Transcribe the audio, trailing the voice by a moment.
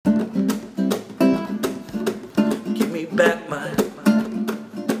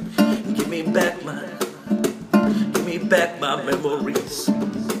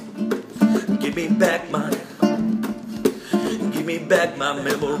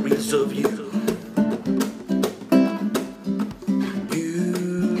memories of you.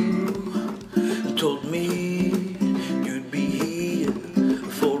 You told me you'd be here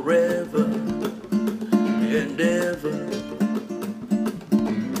forever and ever.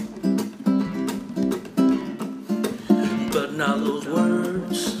 But now those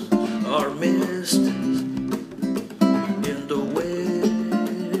words are missed in the wind,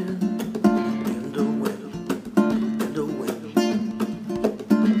 in the wind, in the wind.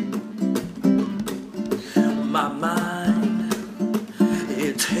 My mind,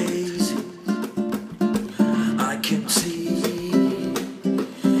 it's hazy. I can see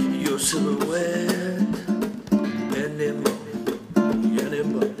your silhouette anymore,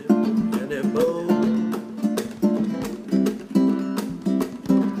 anymore, anymore.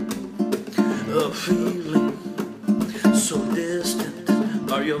 A feeling so distant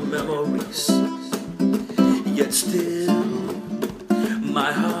are your memories, yet still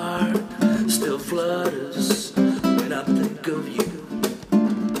my heart still flutters when I think of you.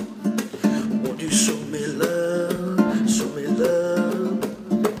 Won't you show me love, show me love,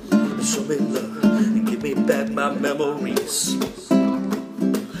 show me love, and give me back my memories,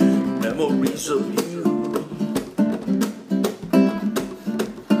 memories of you.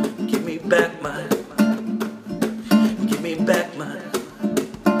 Give me back my, give me back my,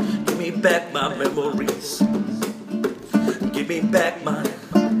 give me back my memories. Give me back my,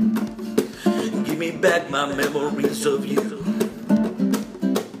 give me back my memories of you.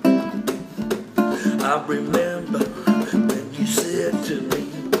 I remember when you said to me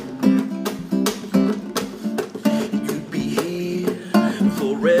you'd be here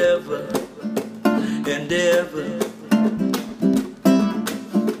forever and ever.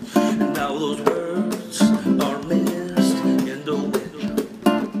 Now those words are missed in the wind,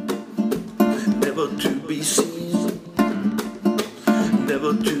 never to be seen,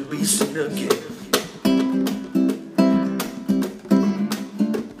 never to be seen again.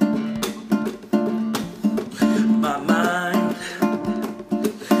 My mind,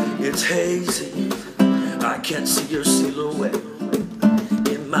 it's hazy. I can't see your silhouette.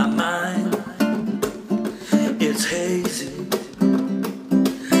 In my mind, it's hazy.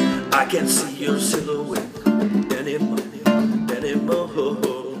 I can't see your silhouette anymore, anymore.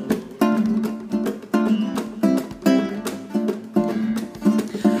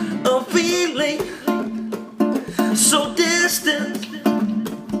 A feeling so distant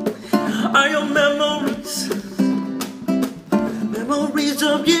are your memories, memories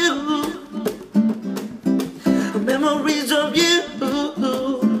of you, memories of you.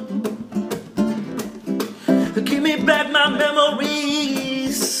 Give me back my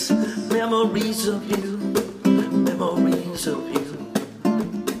memories, memories of you, memories of you,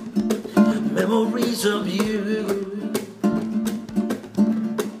 memories of you.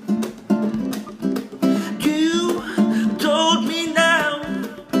 You told me now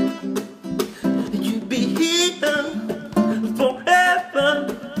you'd be here forever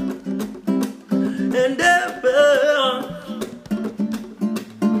and ever.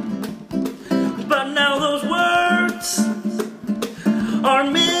 But now those words are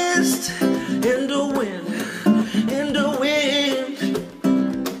missed in the wind, in the wind.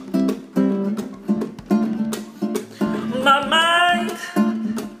 My mind,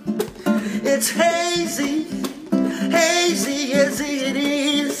 it's hazy, hazy as it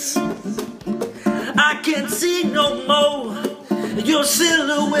is. I can't see no more your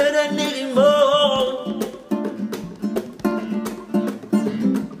silhouette anymore.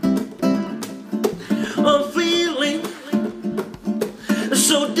 A feeling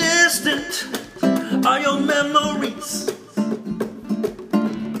so distant are your memories,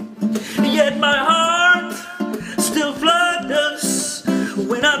 yet my heart still flutters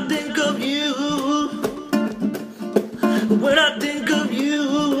when I think of you, when I think of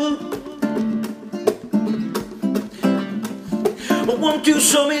you. Won't you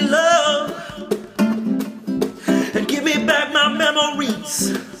show me love and give me back my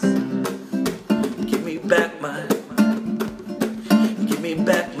memories? Give me back my, give me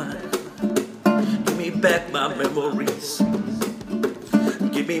back my, give me back my memories.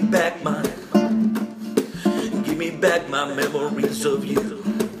 Give me back my, give me back my memories of you.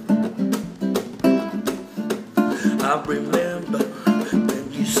 I remember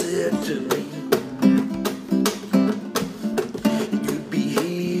when you said to me you'd be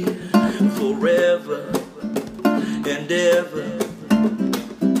here forever and ever.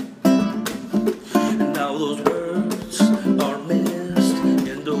 Now those words are missed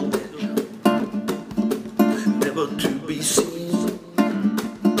in the wind, never to be seen,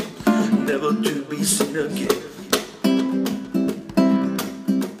 never to be seen again.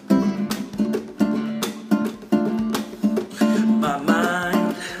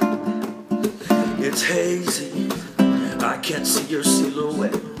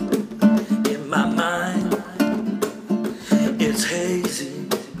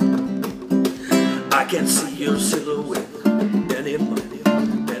 can't see your silhouette anymore.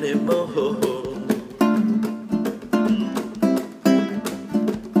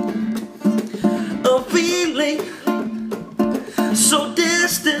 A feeling so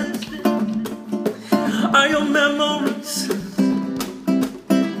distant are your memories.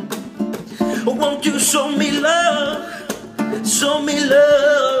 Won't you show me love? Show me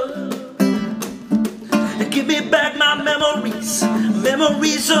love. Give me back my memories.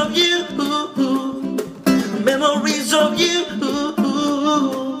 Memories of you. Memories of you.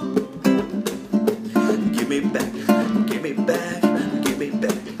 Give me back. Give me back. Give me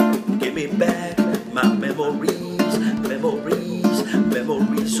back. Give me back my memories. Memories.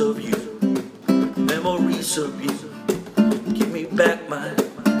 Memories of you. Memories of you. Give me back my.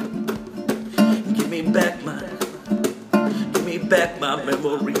 Give me back my. Give me back my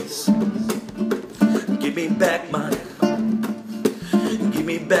memories. Give me back my. Give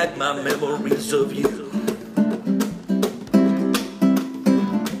me back my memories of you.